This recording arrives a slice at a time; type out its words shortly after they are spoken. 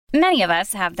Many of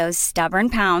us have those stubborn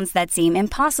pounds that seem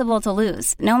impossible to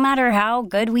lose, no matter how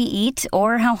good we eat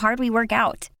or how hard we work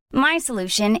out. My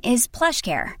solution is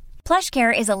PlushCare.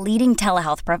 PlushCare is a leading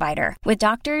telehealth provider with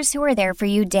doctors who are there for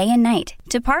you day and night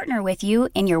to partner with you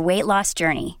in your weight loss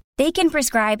journey. They can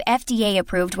prescribe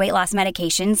FDA-approved weight loss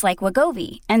medications like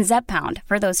Wegovy and Zepbound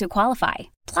for those who qualify.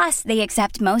 Plus, they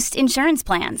accept most insurance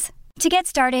plans. To get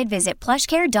started, visit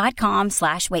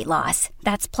plushcare.com/weightloss.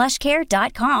 That's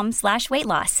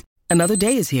plushcare.com/weightloss. Another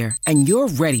day is here, and you're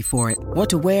ready for it. What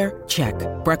to wear? Check.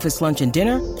 Breakfast, lunch, and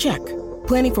dinner? Check.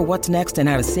 Planning for what's next and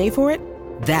how to save for it?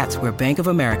 That's where Bank of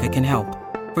America can help.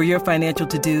 For your financial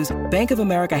to-dos, Bank of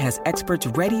America has experts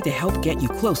ready to help get you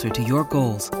closer to your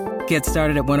goals. Get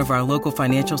started at one of our local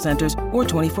financial centers or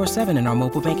 24/7 in our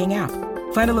mobile banking app.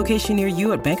 Find a location near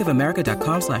you at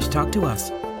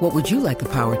bankofamerica.com/talktous. What would you like the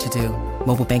power to do?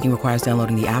 Mobile banking requires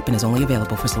downloading the app and is only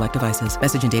available for select devices.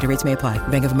 Message and data rates may apply.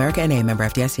 Bank of America NA, member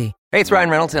FDIC. Hey, it's Ryan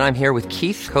Reynolds, and I'm here with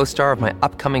Keith, co-star of my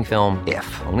upcoming film, If,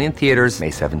 only in theaters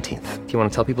May 17th. Do you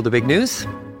want to tell people the big news?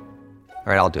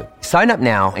 All right, I'll do it. Sign up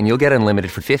now and you'll get unlimited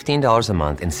for $15 a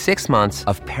month and 6 months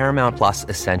of Paramount Plus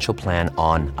Essential Plan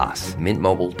on us.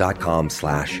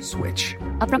 MintMobile.com/switch.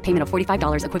 Upfront payment of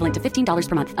 $45 equivalent to $15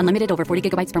 per month. Unlimited over 40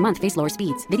 gigabytes per month. Face lower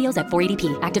speeds. Videos at 480p.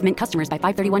 Active Mint customers by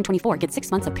 531.24 get 6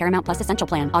 months of Paramount Plus Essential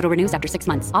Plan. Auto renews after 6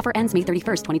 months. Offer ends May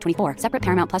 31st, 2024. Separate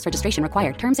Paramount Plus registration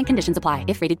required. Terms and conditions apply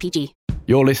if rated PG.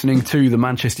 You're listening to the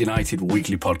Manchester United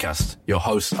Weekly Podcast. Your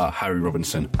hosts are Harry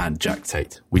Robinson and Jack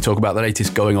Tate. We talk about the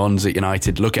latest going-ons at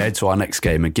United, look ahead to our next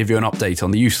game, and give you an update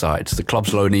on the youth sides, the club's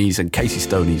loanees and Casey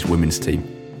Stoney's women's team.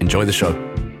 Enjoy the show.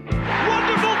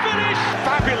 Wonderful finish!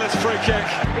 Fabulous free kick.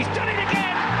 He's done it again!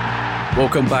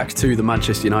 Welcome back to the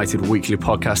Manchester United Weekly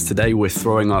Podcast. Today we're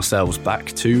throwing ourselves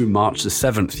back to March the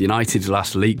 7th, United's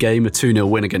last league game, a 2-0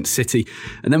 win against City,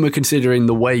 and then we're considering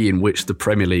the way in which the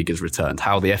Premier League has returned,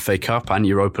 how the FA Cup and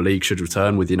Europa League should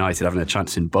return, with United having a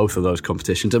chance in both of those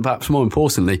competitions, and perhaps more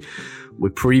importantly, we're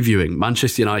previewing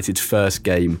Manchester United's first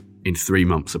game in 3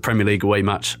 months, a Premier League away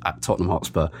match at Tottenham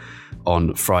Hotspur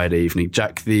on Friday evening.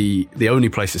 Jack, the only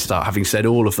place to start, having said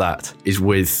all of that, is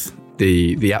with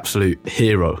the absolute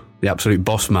hero, the absolute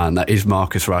boss man that is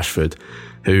Marcus Rashford,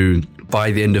 who by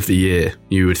the end of the year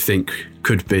you would think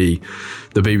could be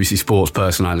the BBC Sports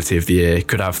Personality of the Year,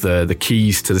 could have the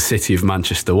keys to the city of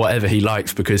Manchester, whatever he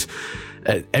likes, because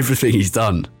everything he's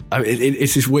done. I mean,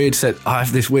 it's this weird sense. I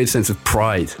have this weird sense of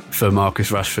pride for Marcus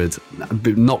Rashford,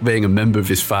 not being a member of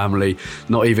his family,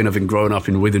 not even having grown up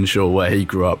in Wythenshawe where he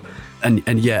grew up.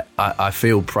 And yet I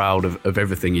feel proud of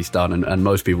everything he's done, and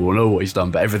most people will know what he's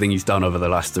done, but everything he's done over the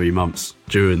last 3 months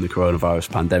during the coronavirus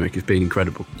pandemic has been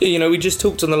incredible. You know, we just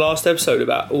talked on the last episode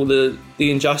about all the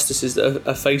injustices that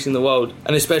are facing the world,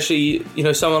 and especially, you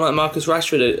know, someone like Marcus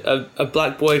Rashford, a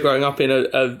black boy growing up in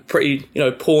a pretty, you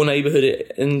know, poor neighbourhood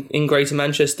in Greater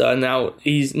Manchester, and now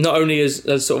he's not only has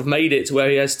sort of made it to where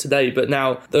he is today, but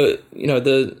now the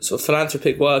sort of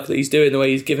philanthropic work that he's doing, the way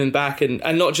he's giving back, and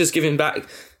not just giving back,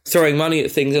 throwing money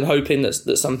at things and hoping that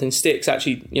something sticks,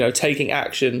 actually, you know, taking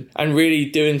action and really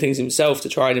doing things himself to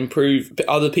try and improve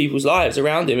other people's lives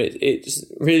around him. It's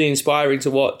really inspiring to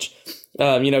watch.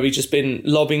 He's just been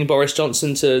lobbying Boris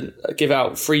Johnson to give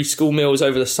out free school meals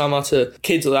over the summer to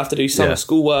kids that have to do summer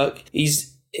schoolwork.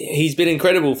 He's been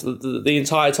incredible for the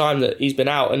entire time that he's been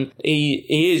out, and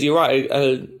he is, you're right,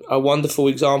 a wonderful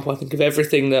example, I think, of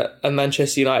everything that a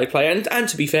Manchester United player, and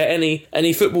to be fair,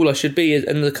 any footballer should be,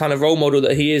 and the kind of role model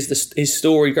that he is, his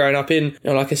story growing up in, you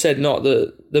know, like I said, not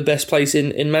the best place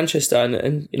in Manchester,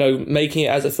 and you know, making it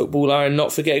as a footballer and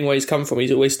not forgetting where he's come from.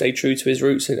 He's always stayed true to his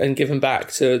roots and given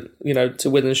back to, you know, to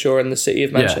Wythenshawe and the city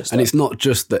of Manchester. Yeah, and it's not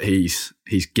just that he's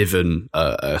given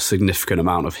a significant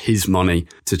amount of his money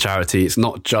to charity. It's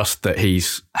not just that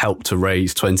he's helped to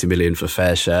raise 20 million for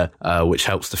Fair Share, which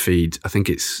helps to feed, I think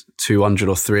it's 200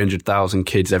 or 300,000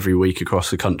 kids every week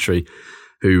across the country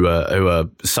who are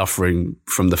suffering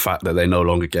from the fact that they no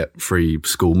longer get free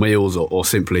school meals, or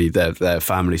simply their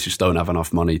families just don't have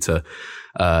enough money to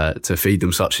feed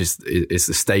them. Such is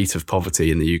the state of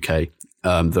poverty in the UK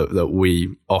that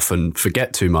we often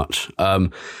forget too much.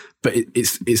 But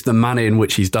it's the manner in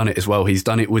which he's done it as well. He's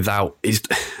done it without.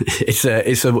 It's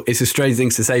a strange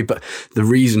thing to say, but the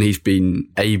reason he's been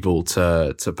able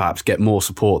to perhaps get more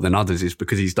support than others is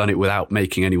because he's done it without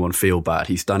making anyone feel bad.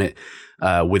 He's done it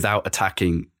without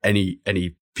attacking any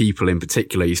people in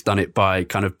particular. He's done it by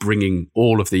kind of bringing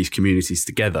all of these communities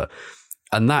together,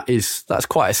 and that's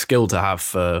quite a skill to have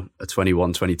for a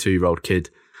 21, 22-year-old kid.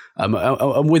 And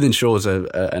Wythenshawe's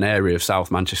an area of South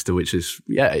Manchester, which is,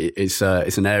 it's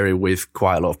an area with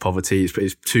quite a lot of poverty.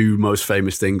 Its two most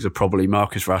famous things are probably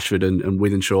Marcus Rashford and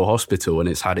Wythenshawe Hospital, and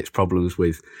it's had its problems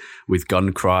with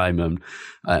gun crime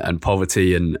and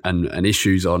poverty and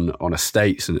issues on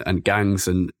estates and gangs,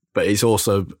 but it's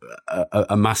also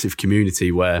a massive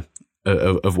community where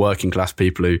of working class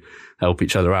people who help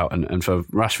each other out, and for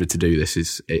Rashford to do this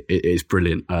is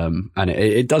brilliant, and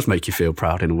it does make you feel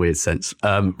proud in a weird sense.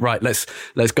 Right, let's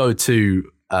go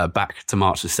to back to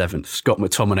March the 7th. Scott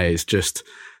McTominay has just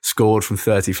scored from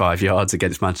 35 yards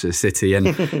against Manchester City, and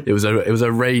it was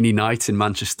a rainy night in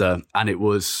Manchester, and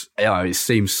it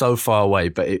seemed so far away,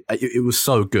 but it was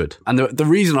so good. And the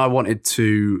reason I wanted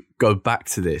to go back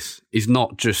to this is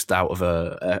not just out of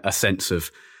a sense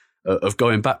of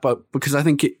going back, but because I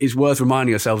think it is worth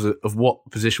reminding ourselves of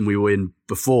what position we were in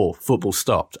before football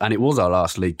stopped. And it was our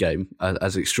last league game,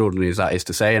 as extraordinary as that is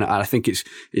to say. And I think it's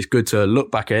good to look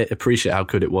back at it, appreciate how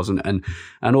good it was, and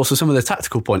also some of the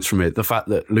tactical points from it. The fact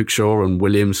that Luke Shaw and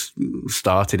Williams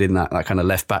started in that kind of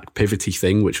left back pivoty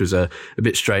thing, which was a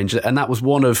bit strange. And that was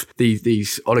one of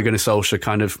these Ole Gunnar Solskjaer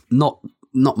kind of not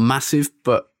massive,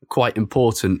 but quite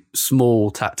important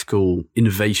small tactical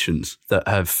innovations that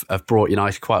have brought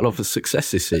United quite a lot of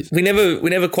success this season. We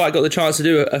never quite got the chance to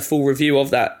do a full review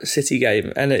of that City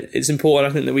game, and it's important,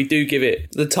 I think, that we do give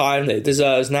it the time that it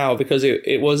deserves now, because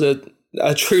it was a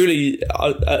truly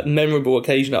memorable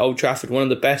occasion at Old Trafford, one of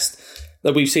the best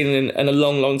that we've seen in a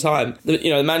long, long time.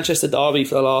 The Manchester derby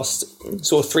for the last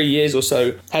sort of 3 years or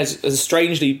so has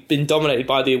strangely been dominated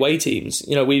by the away teams.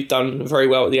 We've done very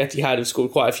well at the Etihad, have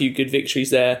scored quite a few good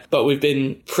victories there, but we've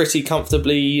been pretty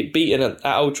comfortably beaten at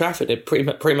Old Trafford in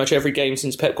pretty much every game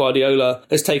since Pep Guardiola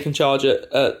has taken charge at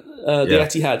the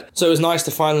Etihad. So it was nice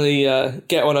to finally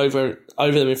get one over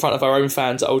them in front of our own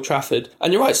fans at Old Trafford.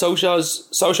 And you're right,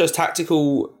 Solskjaer's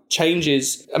tactical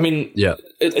changes,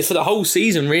 for the whole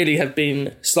season, really have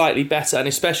been slightly better, and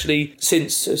especially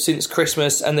since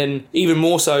Christmas, and then even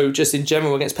more so just in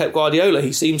general against Pep Guardiola.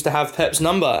 He seems to have Pep's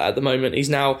number at the moment. He's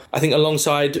now, I think,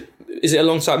 alongside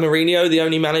Mourinho, the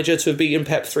only manager to have beaten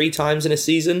Pep 3 times in a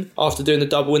season, after doing the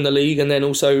double in the league and then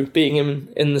also beating him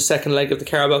in the second leg of the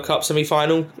Carabao Cup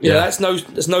semi-final. That's no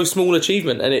small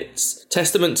achievement, and it's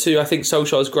testament to, I think,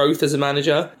 Solskjaer's growth as a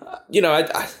manager.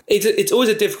 It's always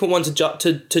a difficult one to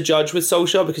judge with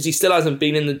Solskjaer, because he still hasn't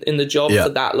been in the job for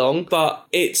that long, but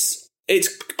it's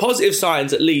positive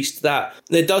signs, at least, that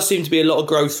there does seem to be a lot of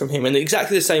growth from him. And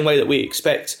exactly the same way that we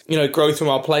expect, growth from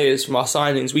our players, from our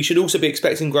signings, we should also be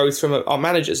expecting growth from our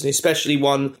managers, and especially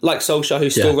one like Solskjaer,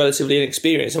 who's still relatively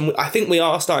inexperienced. And I think we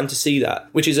are starting to see that,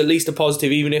 which is at least a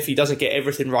positive, even if he doesn't get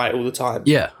everything right all the time.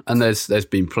 Yeah, and there's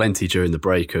been plenty during the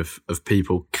break of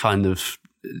people kind of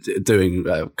doing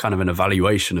kind of an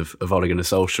evaluation of Ole Gunnar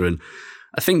Solskjaer, and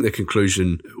I think the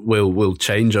conclusion will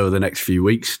change over the next few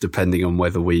weeks, depending on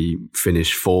whether we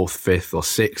finish 4th, 5th or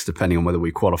 6th, depending on whether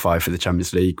we qualify for the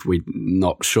Champions League. We're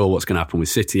not sure what's going to happen with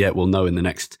City yet. We'll know in the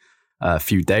next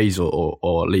few days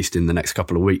or at least in the next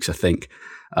couple of weeks, I think,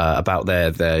 about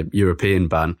their European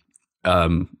ban,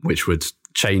 which would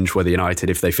change whether United,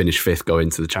 if they finish 5th, go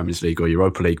into the Champions League or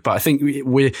Europa League. But I think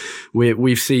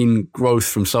we've seen growth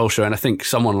from Solskjaer, and I think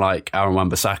someone like Aaron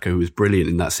Wan-Bissaka, who was brilliant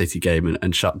in that City game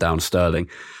and shut down Sterling,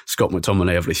 Scott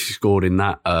McTominay obviously scored in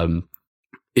that. And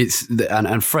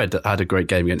Fred had a great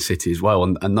game against City as well,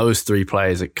 and those 3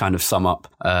 players that kind of sum up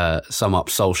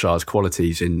Solskjaer's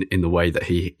qualities in the way that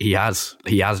he has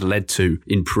led to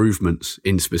improvements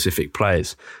in specific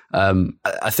players.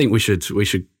 I think we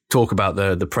should talk about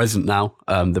the present now.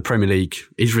 The Premier League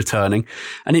is returning,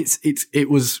 and it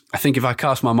was, I think, if I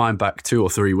cast my mind back 2 or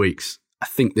 3 weeks, I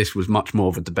think this was much more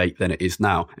of a debate than it is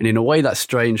now. And in a way that's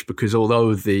strange, because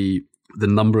although the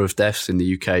number of deaths in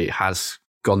the UK has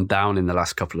gone down in the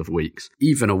last couple of weeks,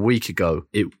 even a week ago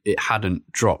it hadn't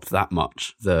dropped that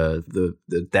much, the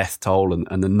death toll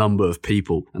and the number of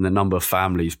people and the number of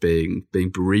families being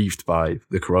bereaved by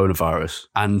the coronavirus,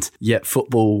 and yet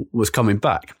football was coming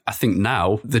back. I think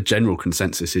now the general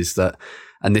consensus is that,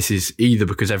 and this is either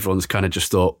because everyone's kind of just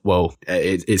thought, well,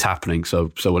 it's happening,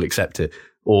 so we'll accept it,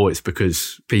 or it's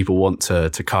because people want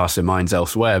to cast their minds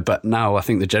elsewhere. But now I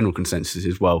think the general consensus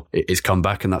is, well, it's come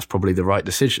back, and that's probably the right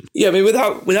decision. Yeah, I mean,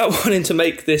 without wanting to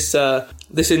make this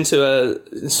into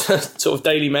a sort of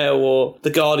Daily Mail or The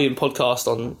Guardian podcast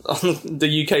on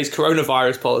the UK's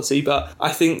coronavirus policy, but I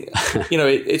think,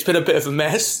 it's been a bit of a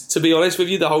mess, to be honest with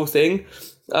you, the whole thing.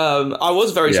 I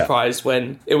was very surprised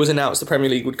when it was announced the Premier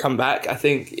League would come back. I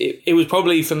think it was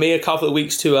probably, for me, a couple of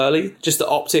weeks too early. Just the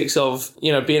optics of,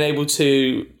 being able to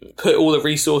to put all the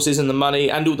resources and the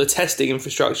money and all the testing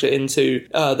infrastructure into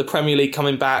the Premier League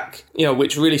coming back,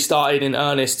 which really started in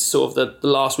earnest sort of the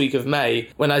last week of May,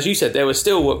 when, as you said, there were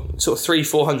still sort of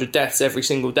 300-400 deaths every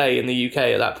single day in the UK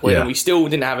at that point, and we still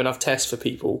didn't have enough tests for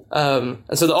people. And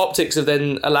so the optics of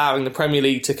then allowing the Premier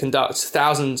League to conduct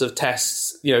thousands of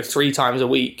tests, 3 times a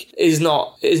week is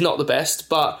not the best.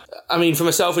 But I mean, from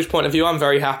a selfish point of view, I'm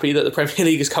very happy that the Premier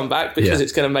League has come back, because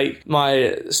it's going to make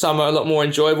my summer a lot more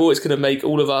enjoyable. It's going to make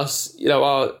all of us,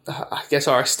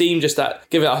 our esteem, just that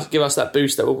give us that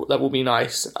boost that will be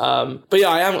nice. But yeah,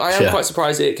 I am quite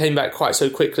surprised that it came back quite so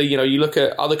quickly. You look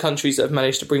at other countries that have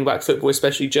managed to bring back football,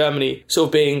 especially Germany, sort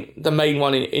of being the main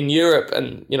one in Europe,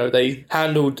 and they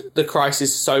handled the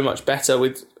crisis so much better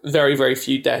with very, very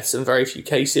few deaths and very few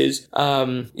cases.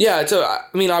 So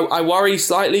I mean, I worry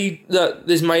slightly that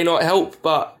this may not help,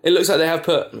 but it looks like they have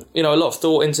put a lot of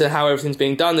thought into how everything's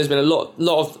being done. There's been a lot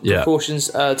of precautions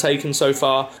taken so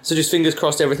far, so just fingers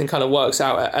crossed everything kind of works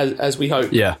out as we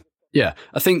hope. Yeah,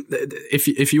 I think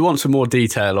if you want some more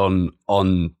detail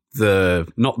on the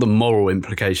not the moral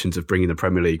implications of bringing the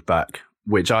Premier League back,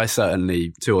 which I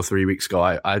certainly 2 or 3 weeks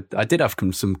ago, I did have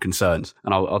some concerns,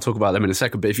 and I'll talk about them in a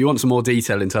second. But if you want some more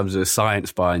detail in terms of the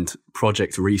science behind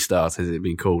Project Restart, as it's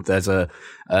been called, there's a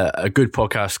good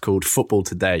podcast called Football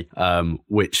Today,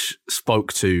 which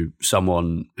spoke to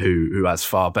someone who has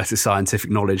far better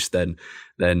scientific knowledge than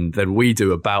we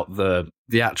do about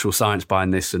the actual science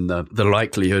behind this, and the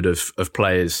likelihood of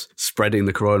players spreading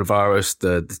the coronavirus,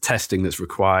 the testing that's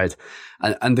required.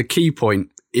 And the key point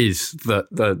is that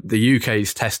the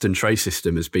UK's test and trace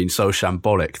system has been so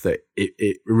shambolic that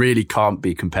it really can't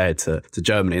be compared to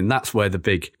Germany. And that's where the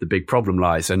big problem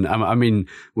lies. And I mean,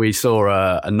 we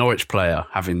saw a Norwich player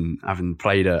having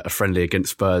played a friendly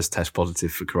against Spurs test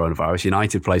positive for coronavirus.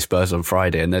 United play Spurs on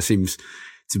Friday, and there seems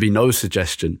to be no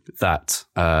suggestion that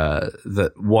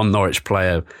that one Norwich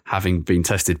player having been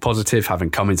tested positive, having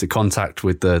come into contact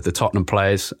with the Tottenham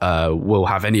players, will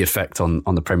have any effect on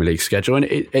the Premier League schedule. And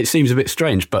it seems a bit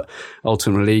strange, but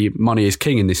ultimately money is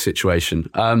king in this situation.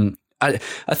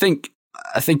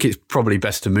 I think it's probably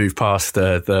best to move past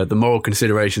the moral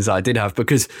considerations that I did have,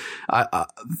 because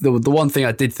the one thing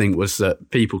I did think was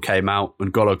that people came out,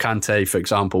 and N'Golo Kante, for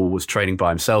example, was training by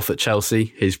himself at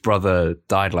Chelsea. His brother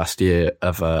died last year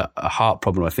of a heart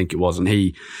problem, I think it was, and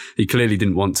he clearly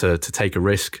didn't want to take a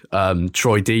risk.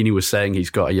 Troy Deeney was saying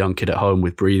he's got a young kid at home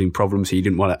with breathing problems. He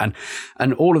didn't want to,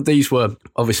 and all of these were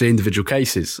obviously individual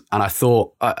cases. And I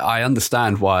thought, I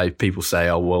understand why people say,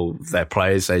 oh, well, they're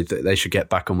players, they should get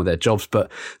back on with their jobs. But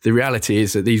the reality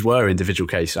is that these were individual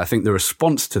cases. I think the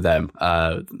response to them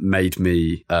made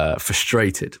me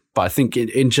frustrated. But I think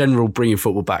in general, bringing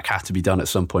football back had to be done at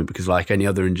some point, because like any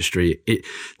other industry,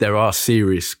 there are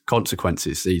serious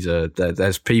consequences.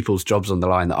 There's people's jobs on the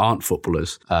line that aren't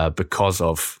footballers because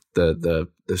of the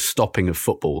stopping of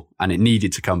football, and it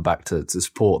needed to come back to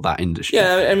support that industry.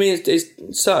 Yeah, I mean, it's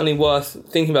certainly worth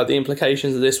thinking about the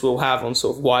implications that this will have on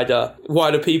sort of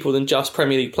wider people than just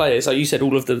Premier League players. Like you said,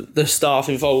 all of the staff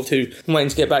involved who are waiting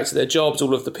to get back to their jobs,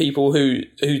 all of the people who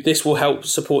this will help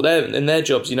support them in their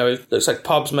jobs. It looks like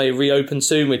pubs may reopen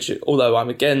soon, which, although I'm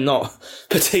again not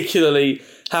particularly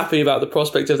happy about the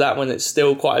prospect of that when it's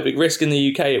still quite a big risk in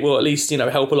the UK, it will at least,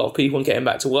 help a lot of people in getting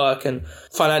back to work and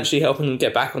financially helping them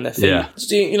get back on their feet. Yeah.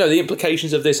 So, the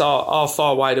implications of this are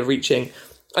far wider reaching.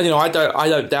 And, I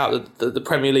don't doubt that the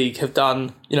Premier League have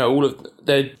done, all of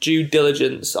their due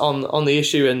diligence on the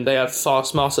issue, and they have far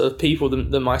smarter people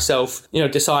than myself,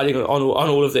 deciding on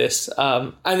all of this.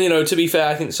 And, to be fair,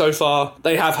 I think so far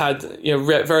they have had,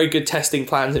 very good testing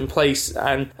plans in place,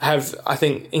 and have, I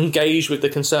think, engaged with the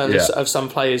concerns of some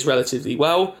players relatively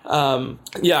well.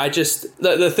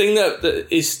 The thing that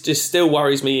is just still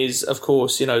worries me is, of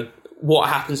course, what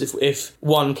happens if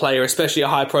one player, especially a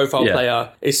high-profile player,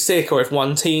 is sick, or if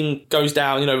one team goes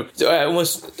down.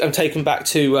 I'm taken back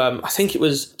to, I think it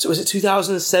was it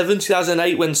 2007,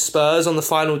 2008, when Spurs on the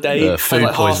final day the food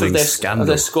had poisoning half scandal of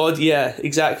their squad. Yeah,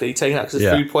 exactly. Taken out because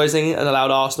of food poisoning, and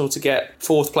allowed Arsenal to get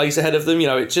fourth place ahead of them.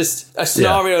 It's just a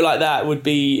scenario like that would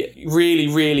be really,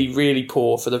 really, really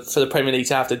poor for the Premier League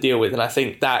to have to deal with. And I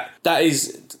think that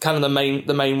is kind of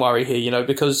the main worry here,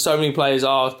 because so many players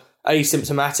are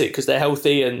asymptomatic because they're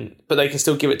healthy, but they can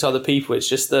still give it to other people. It's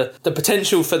just the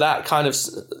potential for that kind of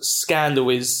scandal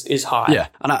is high. Yeah,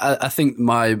 and I think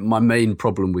my main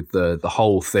problem with the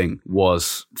whole thing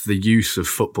was the use of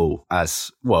football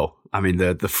as well. I mean,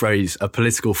 the phrase "a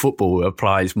political football"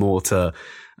 applies more to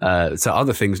to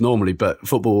other things normally, but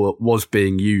football was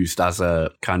being used as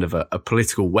a kind of a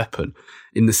political weapon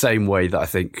in the same way that I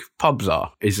think pubs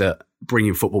are, is that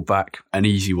bringing football back, an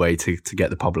easy way to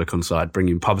get the public on side,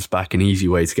 bringing pubs back, an easy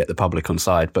way to get the public on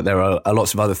side. But there are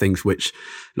lots of other things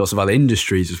lots of other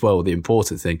industries as well, the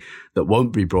important thing, that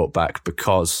won't be brought back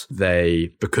because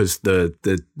the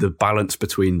balance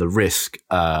between the risk,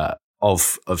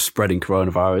 of spreading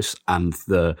coronavirus and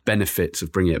the benefits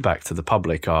of bringing it back to the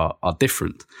public are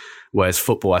different. Whereas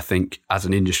football, I think, as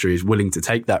an industry is willing to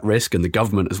take that risk, and the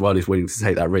government as well is willing to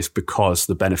take that risk because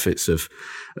the benefits of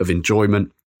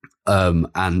enjoyment,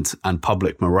 and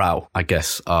public morale, I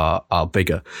guess, are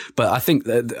bigger. But I think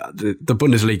the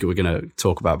Bundesliga we're going to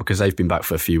talk about, because they've been back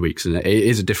for a few weeks and it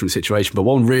is a different situation. But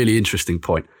one really interesting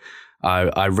point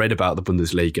I read about the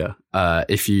Bundesliga,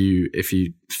 if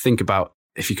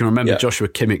you can remember Joshua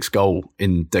Kimmich's goal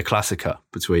in Der Klassiker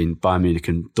between Bayern Munich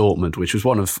and Dortmund, which was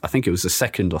one of, I think it was the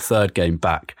second or third game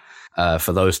back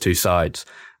for those two sides.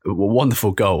 A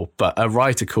wonderful goal, but a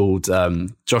writer called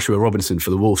Joshua Robinson for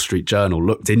the Wall Street Journal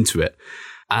looked into it,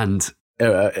 and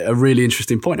a really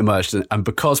interesting point emerged. And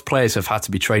because players have had to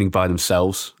be training by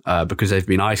themselves, because they've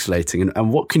been isolating,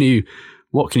 and what can you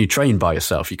train by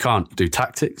yourself? You can't do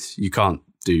tactics, you can't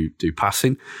do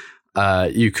passing.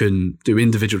 You can do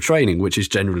individual training, which is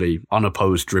generally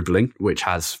unopposed dribbling, which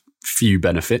has few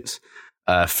benefits.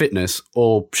 Fitness,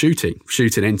 or shooting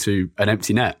into an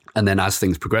empty net. And then as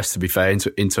things progress, to be fair,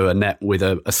 into a net with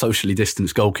a socially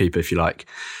distanced goalkeeper, if you like.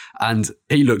 And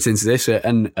he looked into this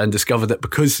and discovered that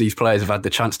because these players have had the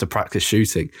chance to practice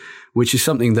shooting, which is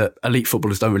something that elite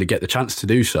footballers don't really get the chance to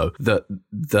do, so that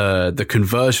the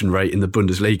conversion rate in the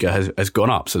Bundesliga has gone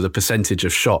up. So the percentage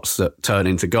of shots that turn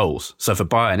into goals. So for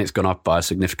Bayern, it's gone up by a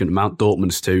significant amount.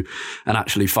 Dortmund's too. And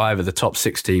actually 5 of the top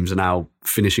 6 teams are now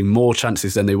finishing more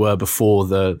chances than they were before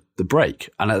the break.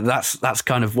 And that's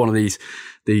kind of one of these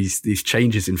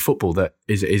changes in football that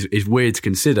is weird to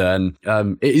consider. And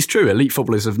it is true, elite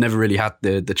footballers have never really had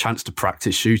the chance to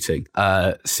practice shooting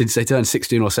since they turned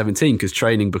 16 or 17, because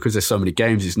training, because there's so many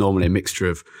games, is normally a mixture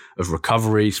of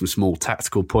recovery, some small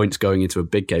tactical points going into a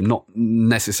big game, not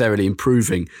necessarily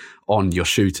improving on your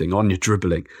shooting, on your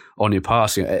dribbling, on your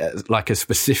passing, like a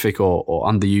specific or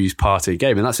underused part of the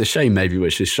game. And that's a shame, maybe,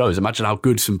 which this shows. Imagine how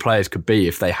good some players could be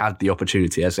if they had the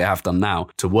opportunity, as they have done now,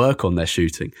 to work on their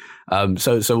shooting.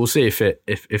 So we'll see if it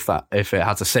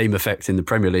has the same effect in the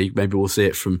Premier League. Maybe we'll see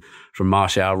it from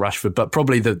Martial, Rashford, but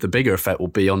probably the bigger effect will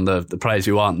be on the players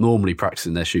who aren't normally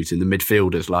practicing their shooting, the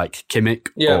midfielders like Kimmich,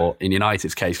 or in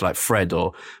United's case like Fred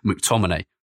or McTominay.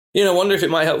 I wonder if it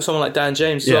might help someone like Dan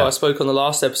James as well. I spoke on the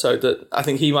last episode that I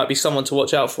think he might be someone to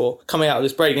watch out for coming out of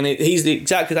this break. And he's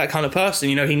exactly that kind of person.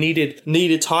 He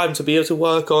needed time to be able to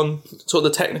work on sort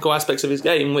of the technical aspects of his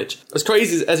game, which, as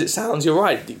crazy as it sounds, you're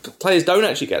right. Players don't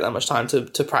actually get that much time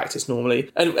to practice normally.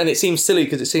 And it seems silly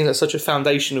because it seems like such a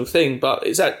foundational thing. But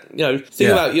it's that,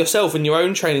 think about yourself in your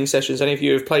own training sessions. Any of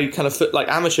you have played kind of like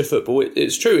amateur football,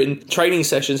 it's true. In training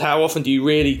sessions, how often do you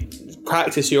really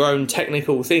practice your own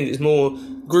technical things? It's more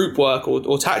group work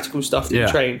or tactical stuff that you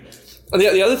train. And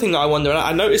the other thing that I wonder, and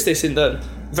I noticed this in the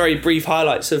very brief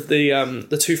highlights of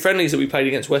the 2 friendlies that we played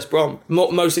against West Brom,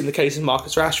 mostly in the case of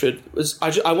Marcus Rashford, was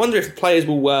I wonder if players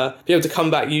will be able to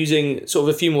come back using sort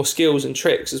of a few more skills and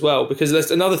tricks as well, because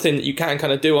there's another thing that you can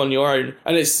kind of do on your own,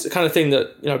 and it's the kind of thing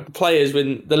that players,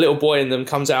 when the little boy in them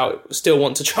comes out, still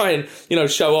want to try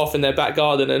and show off in their back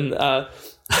garden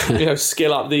and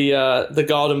skill up the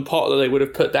garden pot that they would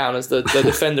have put down as the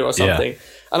defender or something.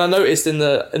 And I noticed in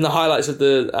the highlights of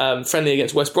the friendly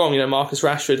against West Brom, Marcus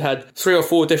Rashford had 3 or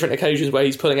 4 different occasions where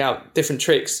he's pulling out different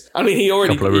tricks. I mean, he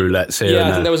already... A couple of roulettes here. Yeah,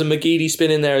 I think there was a McGeady spin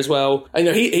in there as well. And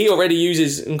he already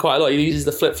uses them quite a lot. He uses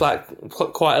the flip-flap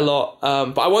quite a lot.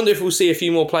 But I wonder if we'll see a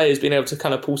few more players being able to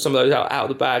kind of pull some of those out of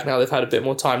the bag now they've had a bit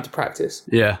more time to practice.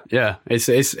 Yeah. It's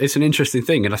an interesting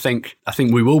thing. And I think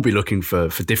we will be looking for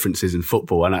differences in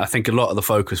football. And I think a lot of the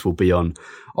focus will be on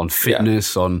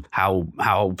fitness, on how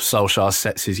Solskjaer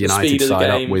sets his United side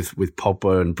up with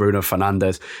Pogba and Bruno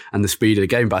Fernandes, and the speed of the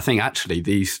game. But I think actually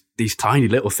these tiny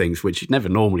little things, which you'd never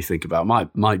normally think about,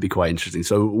 might be quite interesting.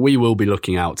 So we will be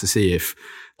looking out to see if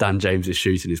Dan James's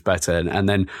shooting is better, and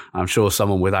then I'm sure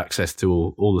someone with access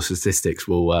to all the statistics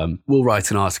will write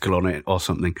an article on it or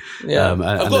something. Yeah, I've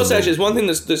got to say, actually, there's one thing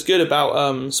that's good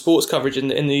about sports coverage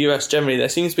in the US generally. There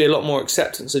seems to be a lot more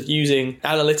acceptance of using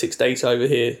analytics data over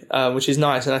here, which is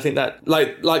nice. And I think that,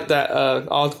 like that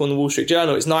article in the Wall Street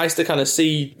Journal, it's nice to kind of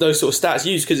see those sort of stats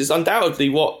used, because it's undoubtedly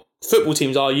what football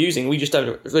teams are using. We just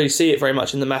don't really see it very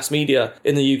much in the mass media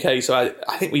in the UK. So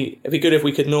I think it'd be good if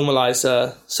we could normalise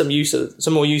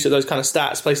some more use of those kind of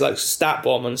stats, places like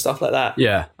StatBomb and stuff like that.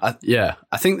 Yeah.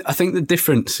 I think the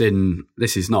difference in,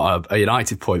 this is not a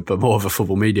United point, but more of a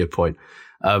football media point.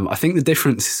 I think the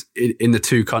difference in the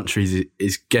two countries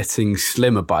is getting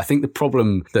slimmer, but I think the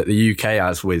problem that the UK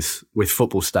has with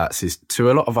football stats is,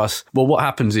 to a lot of us, well, what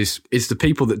happens is the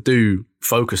people that do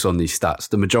focus on these stats,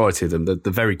 the majority of them, the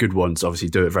very good ones obviously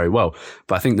do it very well,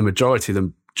 but I think the majority of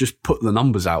them just put the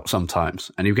numbers out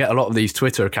sometimes, and you get a lot of these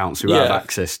Twitter accounts who have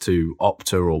access to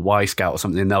Opta or Yscout or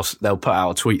something, and they'll put out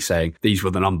a tweet saying these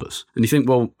were the numbers, and you think,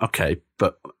 well, okay,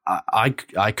 but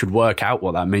I could work out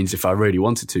what that means if I really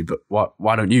wanted to, but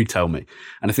why don't you tell me?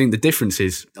 And I think the difference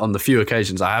is, on the few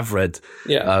occasions I have read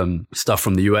stuff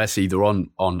from the US, either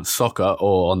on soccer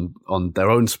or on their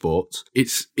own sports,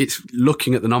 it's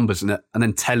looking at the numbers and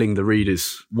then telling the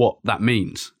readers what that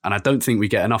means. And I don't think we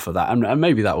get enough of that. And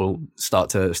maybe that will start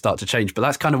to change. But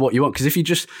that's kind of what you want, because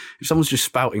if someone's just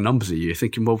spouting numbers at you, you're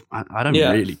thinking, well, I don't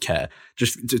really care.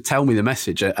 Just to tell me the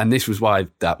message. And this was why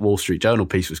that Wall Street Journal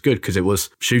piece was good, because it was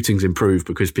shooting's improved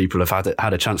because people have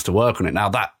had a chance to work on it. Now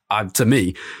that, to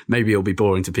me, maybe it'll be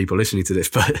boring to people listening to this,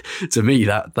 but to me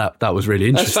that was really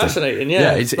interesting. That's fascinating.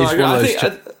 Yeah, it's one of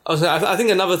those. I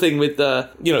think another thing with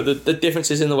the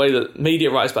differences in the way that media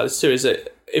writes about this too is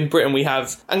that in Britain we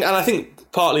have, and I think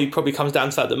partly probably comes down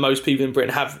to the fact that most people in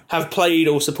Britain have played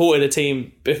or supported a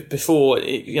team before,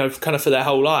 kind of for their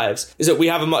whole lives, is that we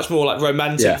have a much more like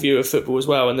romantic view of football as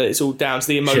well, and that it's all down to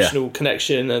the emotional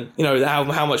connection and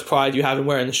how much pride you have in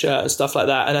wearing the shirt and stuff like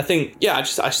that. And I think I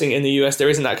just think in the US there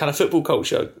isn't that kind of football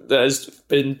culture that has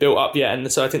been built up yet, and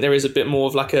so I think there is a bit more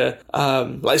of like a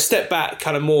step back,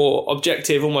 kind of more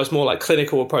objective, almost more like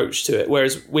clinical approach to it,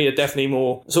 whereas we are definitely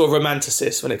more sort of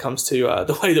romanticists when it comes to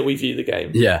the way that we view the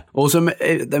game. Yeah. Also,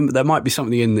 there might be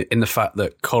something in the fact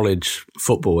that college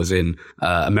football, as in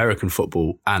American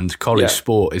football, and college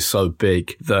sport is so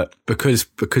big that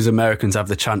because Americans have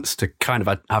the chance to kind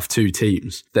of have two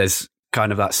teams, there's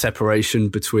kind of that separation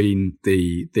between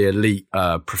the elite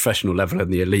professional level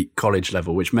and the elite college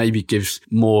level, which maybe gives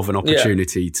more of an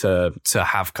opportunity to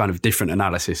have kind of different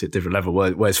analysis at different level,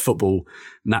 whereas football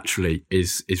naturally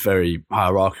is very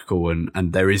hierarchical,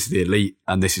 and there is the elite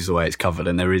and this is the way it's covered,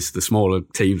 and there is the smaller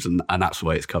teams and that's the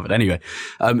way it's covered. Anyway,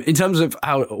 in terms of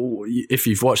how, if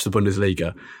you've watched the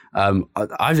Bundesliga,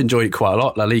 I've enjoyed it quite a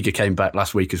lot. La Liga came back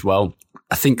last week as well.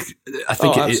 I think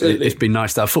it's been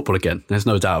nice to have football again. There's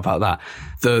no doubt about that.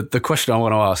 The question I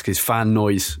want to ask is fan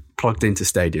noise plugged into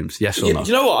stadiums, yes or no?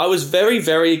 You know what? I was very,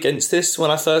 very against this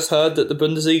when I first heard that the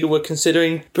Bundesliga were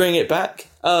considering bringing it back.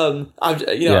 I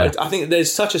think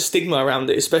there's such a stigma around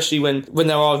it, especially when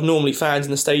there are normally fans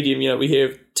in the stadium. We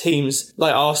hear teams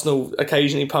like Arsenal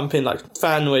occasionally pump in like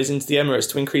fan noise into the Emirates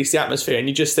to increase the atmosphere, and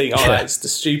you just think, that's the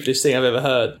stupidest thing I've ever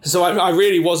heard. So I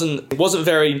really wasn't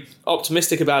very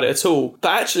optimistic about it at all.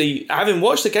 But actually, having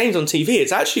watched the games on TV,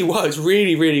 it's actually worked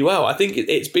really, really well. I think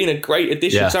it's been a great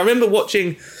addition. So I remember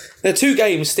watching. There are two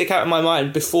games stick out in my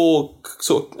mind before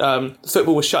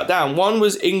football was shut down. One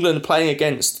was England playing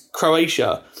against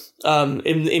Croatia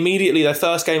immediately, their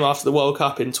first game after the World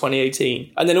Cup in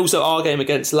 2018. And then also our game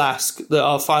against LASK,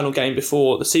 our final game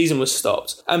before the season was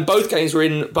stopped. And both games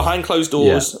were behind closed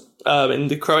doors. In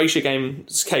the Croatia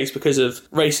game's case, because of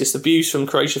racist abuse from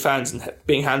Croatia fans and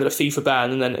being handed a FIFA ban,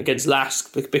 and then against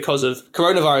LASK because of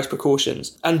coronavirus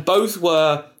precautions. And both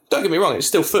were... Don't get me wrong, it's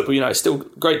still football, it's still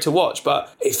great to watch,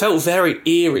 but it felt very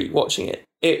eerie watching it.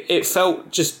 It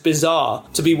felt just bizarre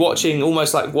to be watching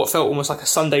almost like what felt almost like a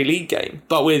Sunday league game,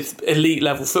 but with elite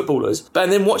level footballers. But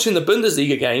then watching the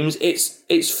Bundesliga games,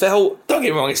 it's felt, don't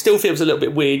get me wrong, it still feels a little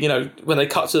bit weird, when they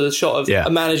cut to the shot of a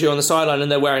manager on the sideline and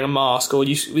they're wearing a mask, or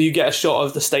you get a shot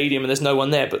of the stadium and there's no one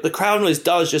there. But the crowd noise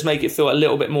does just make it feel a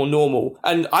little bit more normal.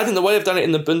 And I think the way they've done it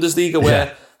in the Bundesliga,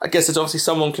 where I guess there's obviously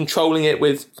someone controlling it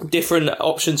with different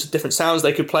options, different sounds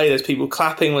they could play. There's people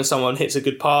clapping when someone hits a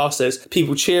good pass. There's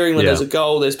people cheering when there's a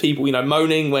goal. There's people,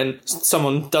 moaning when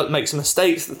someone makes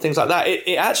mistakes, things like that.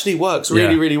 It actually works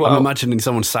really, really well. I'm imagining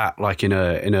someone sat like in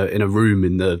a room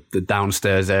in the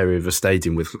downstairs area of a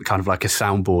stadium with kind of like a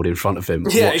soundboard in front of him.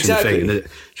 Yeah, watching exactly. The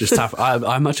thing. Just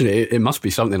I imagine it must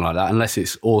be something like that, unless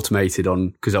it's automated on,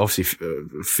 because obviously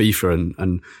FIFA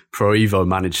and Pro Evo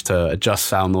managed to adjust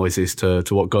sound noises to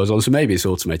what goes on, so maybe it's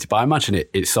automated, but I imagine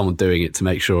it's someone doing it to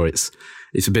make sure it's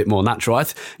a bit more natural.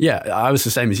 I was the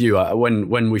same as you. When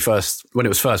it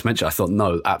was first mentioned, I thought,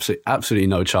 no, absolutely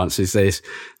no chances. This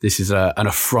is an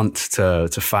affront to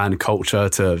fan culture,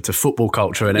 to football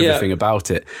culture, and everything about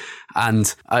it.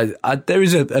 And there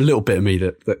is a little bit of me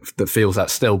that feels that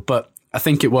still, but I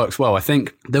think it works well. I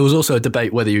think there was also a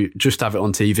debate whether you just have it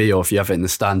on TV or if you have it in the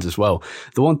stands as well.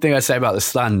 The one thing I'd say about the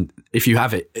stand, if you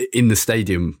have it in the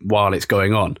stadium while it's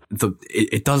going on,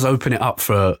 it does open it up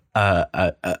for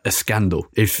a scandal.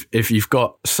 If you've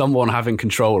got someone having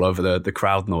control over the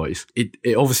crowd noise,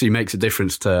 it obviously makes a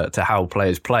difference to how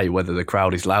players play, whether the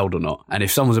crowd is loud or not. And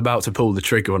if someone's about to pull the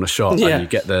trigger on a shot and you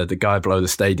get the guy below the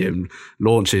stadium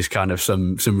launches kind of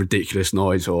some ridiculous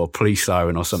noise or police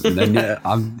siren or something, then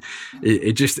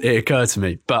it occurred to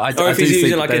me. But or if he's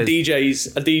using like a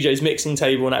DJ's mixing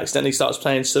table and accidentally starts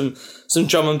playing some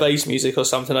drum and bass music or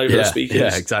something over the speakers.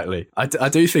 Yeah, exactly. I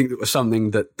do think that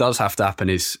something that does have to happen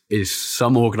is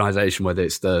some organisation, whether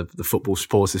it's the Football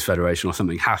Supporters Federation or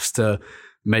something, has to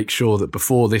make sure that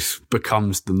before this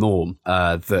becomes the norm,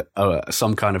 that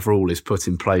some kind of rule is put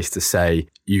in place to say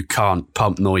you can't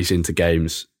pump noise into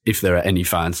games if there are any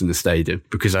fans in the stadium,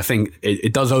 because I think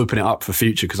it does open it up for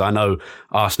future, because I know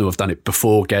Arsenal have done it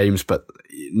before games, but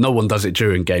no one does it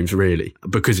during games really,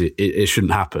 because it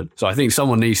shouldn't happen. So I think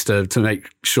someone needs to make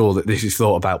sure that this is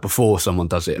thought about before someone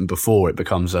does it and before it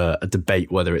becomes a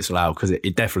debate whether it's allowed, because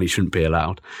it definitely shouldn't be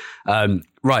allowed.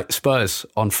 Right, Spurs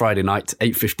on Friday night,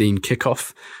 8:15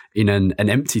 kickoff in an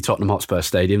empty Tottenham Hotspur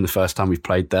Stadium, the first time we've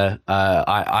played there.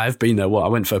 I've been there. I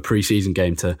went for a pre-season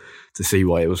game to see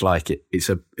what it was like. It's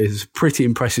a pretty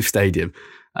impressive stadium,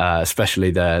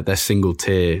 especially their single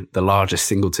tier, the largest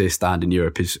single tier stand in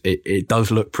Europe. It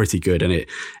does look pretty good, and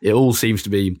it all seems to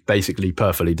be basically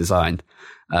perfectly designed.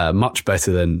 Much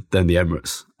better than the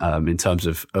Emirates in terms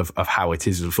of how it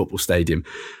is as a football stadium.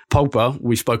 Pogba,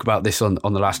 we spoke about this on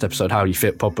the last episode, how you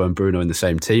fit Pogba and Bruno in the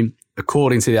same team.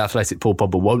 According to The Athletic, Paul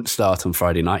Pogba won't start on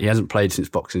Friday night. He hasn't played since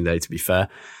Boxing Day, to be fair.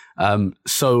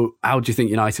 So how do you think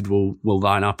United will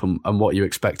line up, and what are you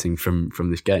expecting from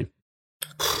this game?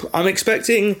 I'm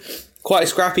expecting quite a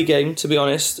scrappy game, to be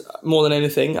honest, more than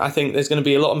anything. I think there's going to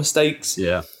be a lot of mistakes.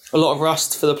 Yeah. A lot of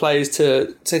rust for the players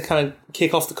to kind of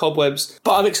kick off the cobwebs.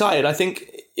 But I'm excited. I think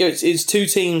it's two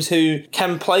teams who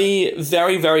can play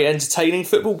very, very entertaining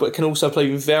football, but can also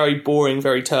play very boring,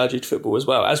 very turgid football as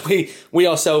well. As we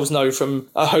ourselves know from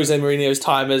Jose Mourinho's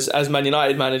time as Man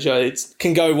United manager, it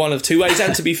can go one of two ways.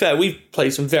 And to be fair, we've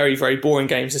played some very, very boring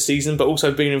games this season, but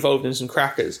also been involved in some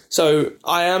crackers. So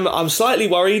I'm slightly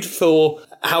worried for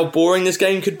how boring this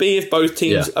game could be if both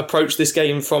teams approach this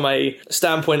game from a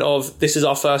standpoint of, this is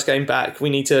our first game back. We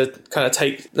need to kind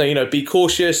of be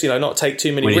cautious, not take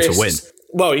too many risks. We need to win.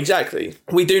 Well, exactly.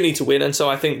 We do need to win, and so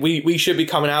I think we should be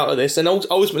coming out of this. And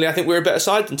ultimately, I think we're a better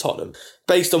side than Tottenham,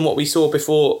 based on what we saw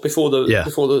before the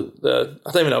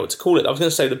I don't even know what to call it. I was going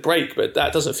to say the break, but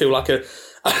that doesn't feel like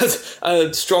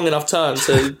a strong enough term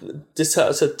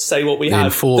to say what we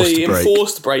have. The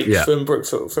enforced break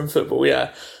from football.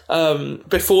 Yeah.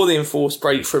 Before the enforced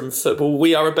break from football,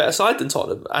 we are a better side than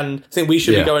Tottenham, and I think we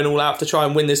should be going all out to try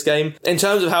and win this game. In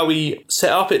terms of how we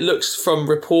set up, it looks from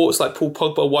reports like Paul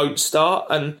Pogba won't start,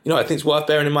 and I think it's worth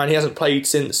bearing in mind he hasn't played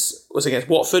since against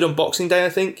Watford on Boxing Day, I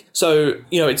think. So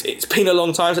it's been a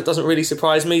long time, so it doesn't really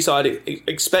surprise me. So I'd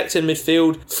expect in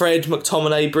midfield Fred,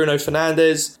 McTominay, Bruno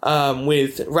Fernandes,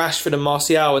 with Rashford and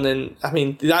Martial, and then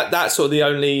that's sort of the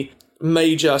only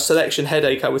major selection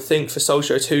headache I would think for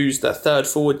Solskjaer, who's that third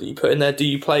forward that you put in there. Do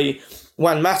you play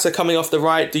Juan Mata coming off the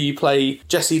right? Do you play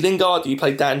Jesse Lingard? Do you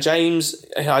play Dan James?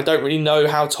 I don't really know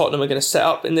how Tottenham are going to set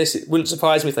up in this. It wouldn't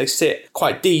surprise me if they sit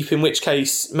quite deep, in which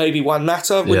case maybe Juan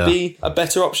Mata would be a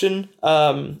better option.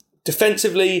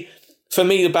 Defensively, for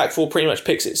me, the back four pretty much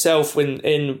picks itself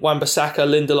in Wan-Bissaka,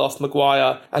 Lindelof,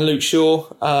 Maguire and Luke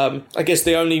Shaw. I guess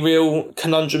the only real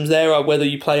conundrums there are whether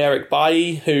you play Eric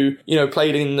Bailly, who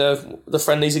played in the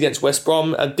friendlies against West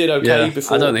Brom and did okay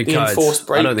before the enforced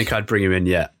break. I don't think I'd bring him in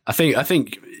yet. I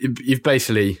think you've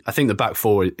basically, I think the back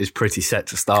four is pretty set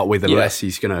to start with, unless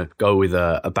he's going to go with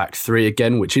a back three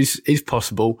again, which is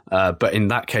possible. But in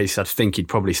that case, I think he'd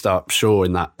probably start Shaw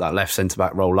in that left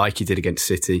centre-back role, like he did against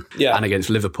City and against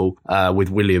Liverpool, with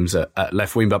Williams at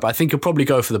left wing back. But I think he'll probably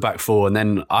go for the back four. And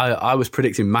then I was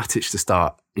predicting Matic to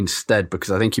start instead,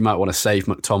 because I think he might want to save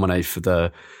McTominay for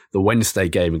the Wednesday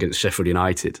game against Sheffield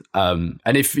United. And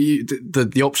if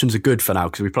the options are good for now,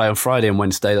 because we play on Friday and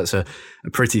Wednesday, that's a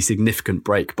pretty significant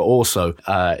break. But also,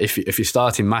 if you're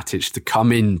starting Matic to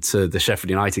come into the Sheffield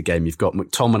United game, you've got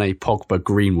McTominay, Pogba,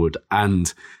 Greenwood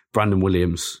and Brandon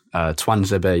Williams,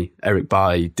 Tuanzebe, Eric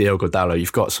Bailly, Diogo Dalot.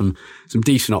 You've got some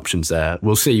decent options there.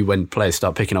 We'll see when players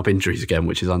start picking up injuries again,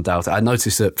 which is undoubted. I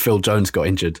noticed that Phil Jones got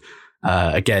injured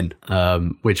again,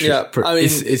 which is, at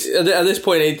this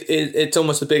point it's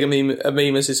almost as big a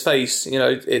meme as his face.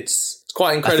 It's It's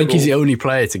quite incredible. I think he's the only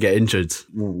player to get injured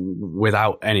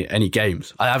without any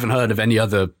games. I haven't heard of any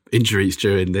other injuries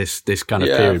during this kind of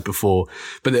period before.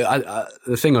 But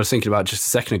the thing I was thinking about just a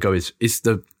second ago is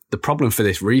the problem for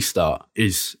this restart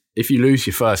is if you lose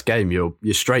your first game, you're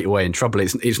straight away in trouble.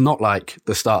 It's not like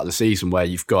the start of the season where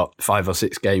you've got 5 or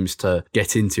 6 games to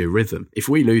get into a rhythm. If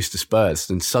we lose to Spurs,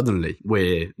 then suddenly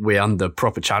we're under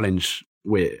proper challenge.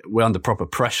 We're under proper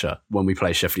pressure when we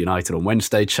play Sheffield United on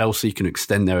Wednesday. Chelsea can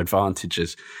extend their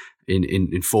advantages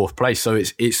in fourth place. So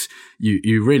it's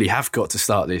you really have got to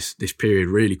start this period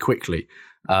really quickly.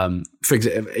 For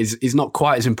example, is not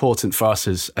quite as important for us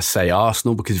as say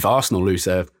Arsenal, because if Arsenal lose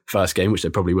their first game, which they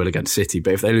probably will against City,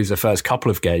 but if they lose their first couple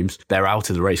of games, they're out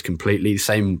of the race completely. The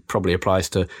same probably applies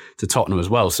to Tottenham as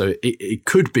well. So it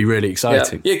could be really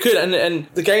exciting. Yeah, it could, and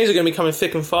the games are going to be coming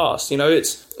thick and fast. You know,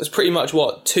 it's pretty much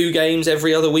 2 games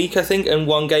every other week, I think, and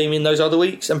 1 game in those other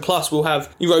weeks, and plus we'll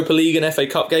have Europa League and FA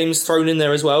Cup games thrown in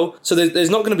there as well. So there's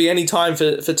not going to be any time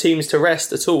for teams to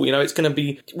rest at all. You know, it's going to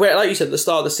be where, like you said, at the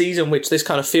start of the season, which this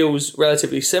kind of feels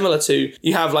relatively similar to.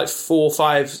 You have 4,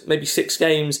 5, maybe 6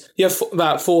 games. You have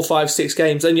about 4, 5, 6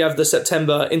 games. Then you have the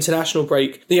September international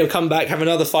break. Then you come back, have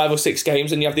another 5 or 6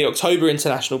 games, and you have the October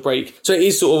international break. So it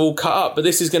is sort of all cut up. But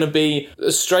this is going to be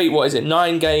a straight,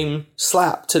 9-game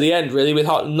slap to the end, really, with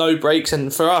no breaks.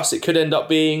 And for us, it could end up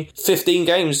being 15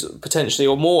 games potentially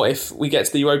or more if we get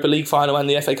to the Europa League final and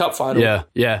the FA Cup final.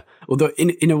 Yeah. Although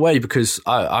in a way, because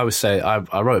I would say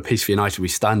I wrote a piece for United We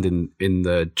Stand in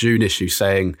the June issue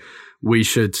saying we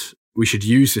should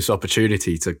use this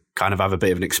opportunity to kind of have a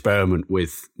bit of an experiment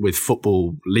with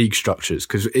football league structures,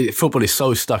 because football is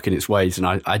so stuck in its ways, and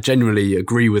I genuinely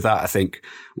agree with that. I think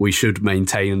we should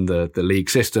maintain the league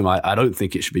system. I don't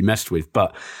think it should be messed with,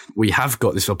 but we have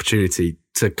got this opportunity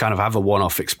to kind of have a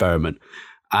one-off experiment.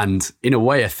 And in a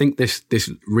way, I think this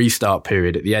restart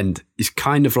period at the end is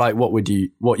kind of like what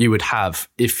you would have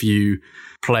if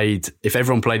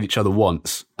everyone played each other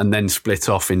once and then split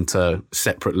off into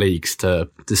separate leagues to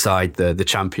decide the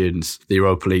champions, the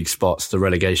Europa League spots, the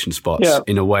relegation spots. Yeah.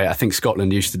 In a way, I think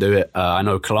Scotland used to do it. I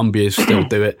know Colombia still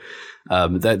do it.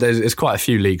 There's quite a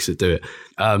few leagues that do it.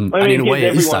 And in a way,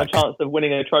 it gives everyone a chance of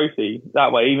winning a trophy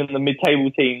that way. Even the mid-table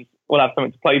teams will have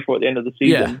something to play for at the end of the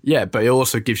season. Yeah, but it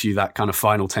also gives you that kind of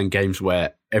final 10 games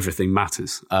where everything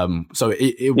matters. So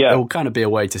it will kind of be a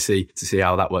way to see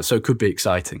how that works. So it could be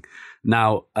exciting.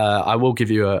 Now, I will give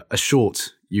you a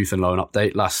short youth and loan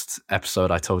update. Last episode,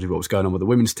 I told you what was going on with the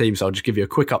women's team, so I'll just give you a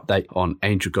quick update on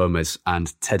Angel Gomez and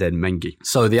Teden Mengi.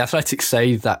 So the Athletic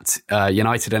say that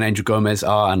United and Angel Gomez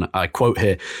are, and I quote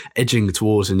here, edging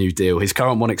towards a new deal. His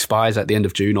current one expires at the end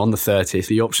of June on the 30th.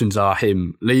 The options are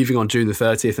him leaving on June the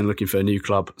 30th and looking for a new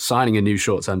club, signing a new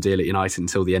short-term deal at United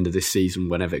until the end of this season,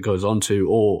 whenever it goes on to,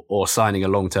 or signing a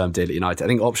long-term deal at United. I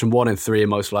think option 1 and 3 are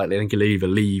most likely. I think he'll either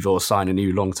leave or sign a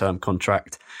new long-term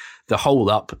contract. The hold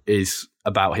up is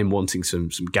about him wanting some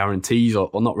guarantees, or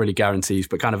not really guarantees,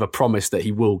 but kind of a promise that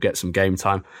he will get some game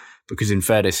time, because in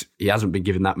fairness, he hasn't been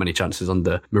given that many chances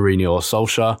under Mourinho or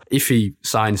Solskjaer. If he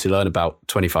signs, he'll earn about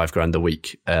 25 grand a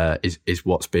week, is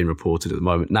what's being reported at the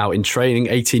moment. Now, in training,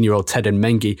 18-year-old Teden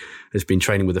Mengi has been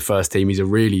training with the first team. He's a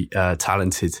really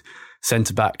talented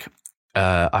centre-back.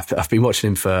 I've been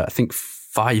watching him for, I think,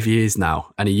 5 years now,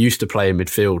 and he used to play in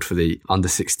midfield for the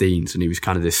under-16s, and he was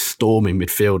kind of this storming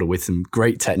midfielder with some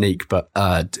great technique, but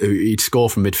he'd score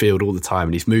from midfield all the time,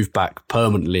 and he's moved back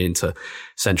permanently into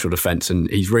central defence, and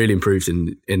he's really improved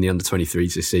in the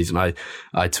under-23s this season. I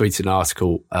tweeted an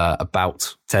article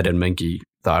about Teden Mengi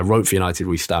that I wrote for United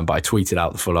We Stand, but I tweeted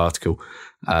out the full article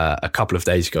a couple of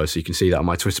days ago, so you can see that on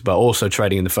my Twitter. But also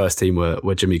trading in the first team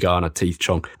were Jimmy Garner, Teeth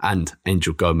Chong and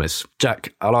Angel Gomez.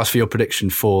 Jack, I'll ask for your prediction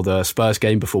for the Spurs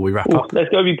game before we wrap up. Let's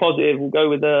go be positive. We'll go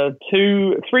with a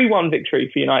 3-1 victory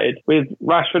for United with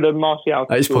Rashford and Martial.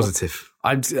 It's positive.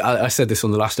 I said this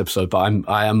on the last episode, but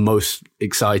I am most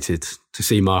excited to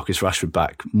see Marcus Rashford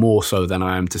back, more so than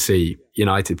I am to see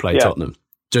United play Tottenham.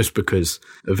 Just because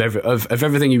of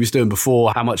everything he was doing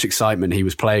before, how much excitement he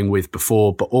was playing with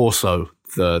before, but also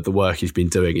the work he's been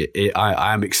doing.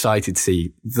 I am excited to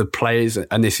see the players,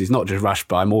 and this is not just Rashford,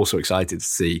 but I'm also excited to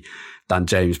see Dan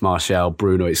James, Martial,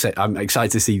 Bruno. I'm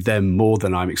excited to see them more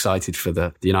than I'm excited for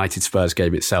the United Spurs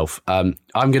game itself. I'm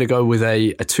going to go with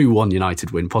a 2-1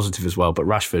 United win, positive as well, but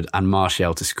Rashford and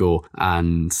Martial to score.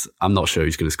 And I'm not sure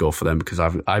who's going to score for them, because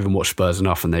I haven't watched Spurs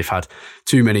enough, and they've had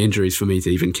too many injuries for me to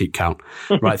even keep count.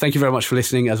 Right, thank you very much for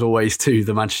listening, as always, to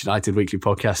the Manchester United Weekly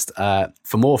Podcast.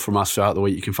 For more from us throughout the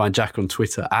week, you can find Jack on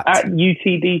Twitter at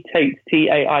UTD Tait,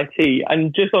 Tait.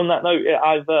 And just on that note,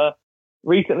 I've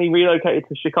recently relocated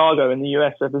to Chicago in the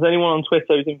US. So if there's anyone on Twitter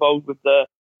who's involved with the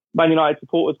Man United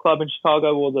Supporters Club in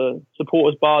Chicago or the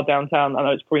Supporters Bar downtown. I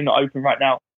know it's probably not open right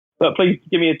now. But please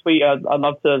give me a tweet. I'd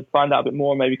love to find out a bit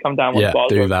more and maybe come down one. Yeah,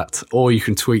 do that. Or you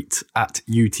can tweet at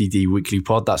UTD Weekly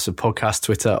Pod. That's the podcast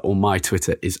Twitter, or my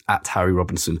Twitter is at Harry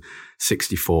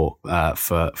Robinson64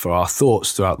 for our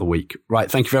thoughts throughout the week.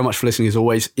 Right, thank you very much for listening as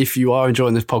always. If you are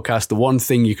enjoying this podcast, the one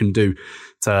thing you can do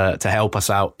to help us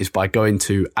out is by going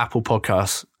to Apple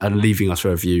Podcasts and leaving us a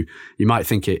review. You might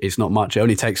think it's not much. It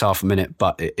only takes half a minute,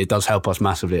 but it does help us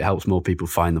massively. It helps more people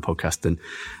find the podcast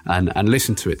and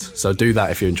listen to it. So do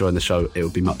that if you're enjoying the show. It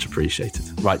would be much appreciated.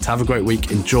 Right, have a great week.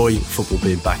 Enjoy football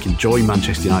being back. Enjoy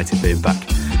Manchester United being back.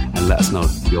 And let us know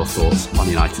your thoughts on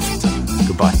United Twitter.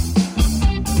 Goodbye.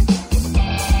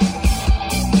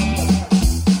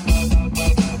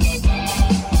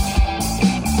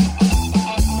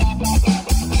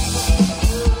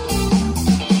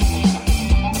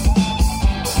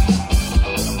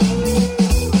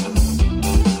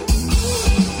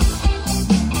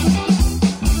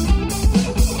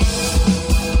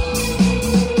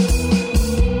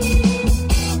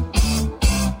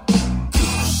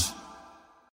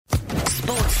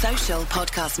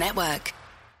 Podcast Network.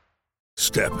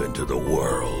 Step into the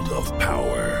world of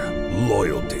power,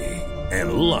 loyalty,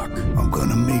 and luck. I'm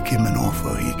gonna make him an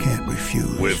offer he can't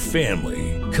refuse. With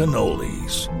family,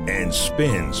 cannolis, and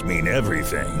spins mean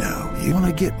everything. Now, you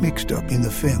wanna get mixed up in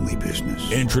the family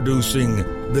business. Introducing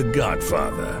The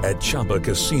Godfather at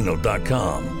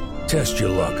ChumbaCasino.com. Test your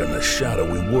luck in the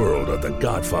shadowy world of The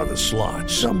Godfather slot.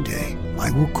 Someday,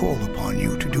 I will call upon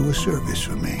you to do a service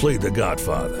for me. Play The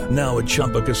Godfather, now at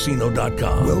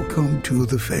ChumbaCasino.com. Welcome to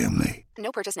the family.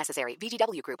 No purchase necessary.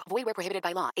 VGW Group. Void where prohibited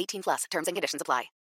by law. 18+. Terms and conditions apply.